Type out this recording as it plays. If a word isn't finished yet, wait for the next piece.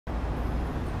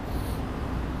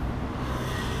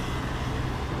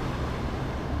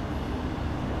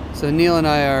So Neil and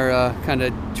I are kind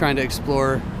of trying to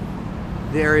explore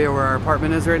the area where our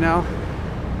apartment is right now.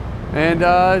 And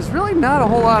there's really not a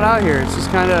whole lot out here. It's just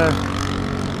kind of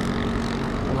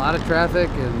a lot of traffic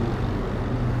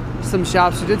and some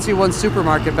shops. We did see one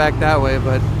supermarket back that way,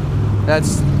 but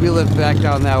we live back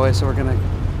down that way, so we're gonna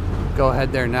go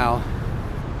ahead there now.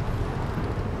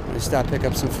 I stop, pick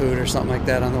up some food or something like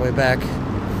that on the way back.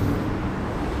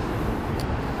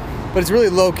 But it's really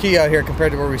low key out here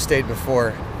compared to where we stayed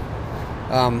before,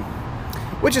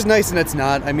 which is nice and it's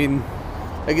not. I mean,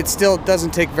 like, it still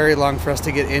doesn't take very long for us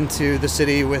to get into the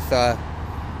city with the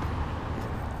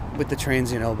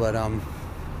trains, you know. But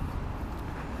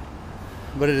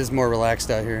it is more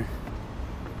relaxed out here.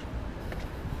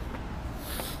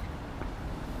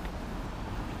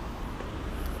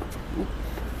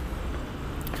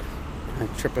 I'm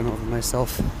tripping over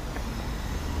myself.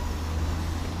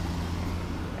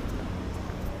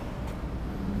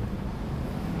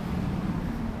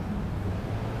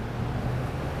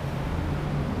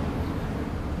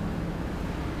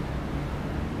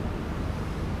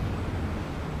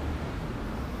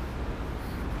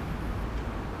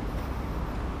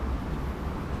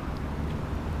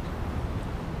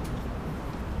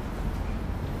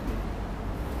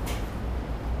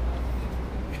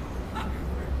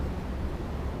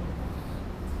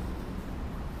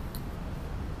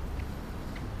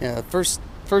 Yeah, the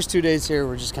first 2 days here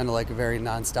were just kind of like very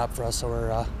non-stop for us, so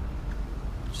we're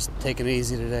just taking it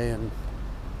easy today and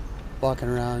walking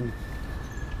around.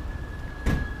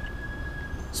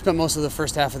 Spent most of the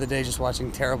first half of the day just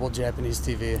watching terrible Japanese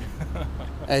TV.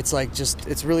 It's like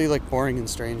it's really like boring and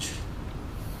strange.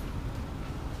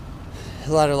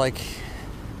 A lot of like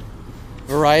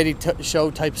variety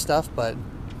show type stuff, but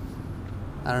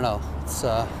I don't know. It's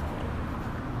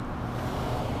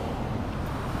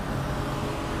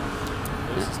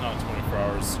This is not 24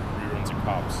 hours reruns of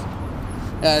Cops.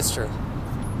 Yeah, that's true.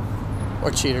 Or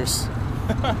Cheaters.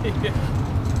 Yeah.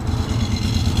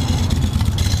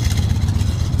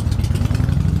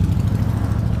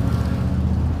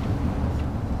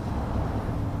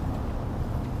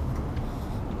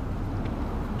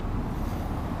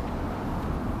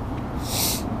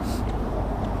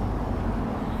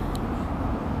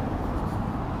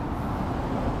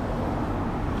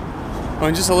 Oh,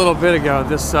 and just a little bit ago,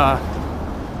 this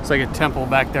it's like a temple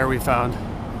back there we found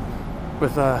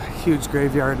with a huge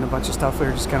graveyard and a bunch of stuff. We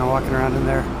were just kind of walking around in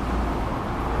there.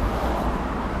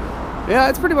 Yeah,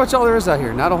 it's pretty much all there is out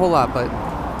here. Not a whole lot, but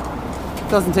it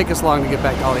doesn't take us long to get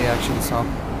back to all the action, so. All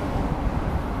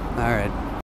right.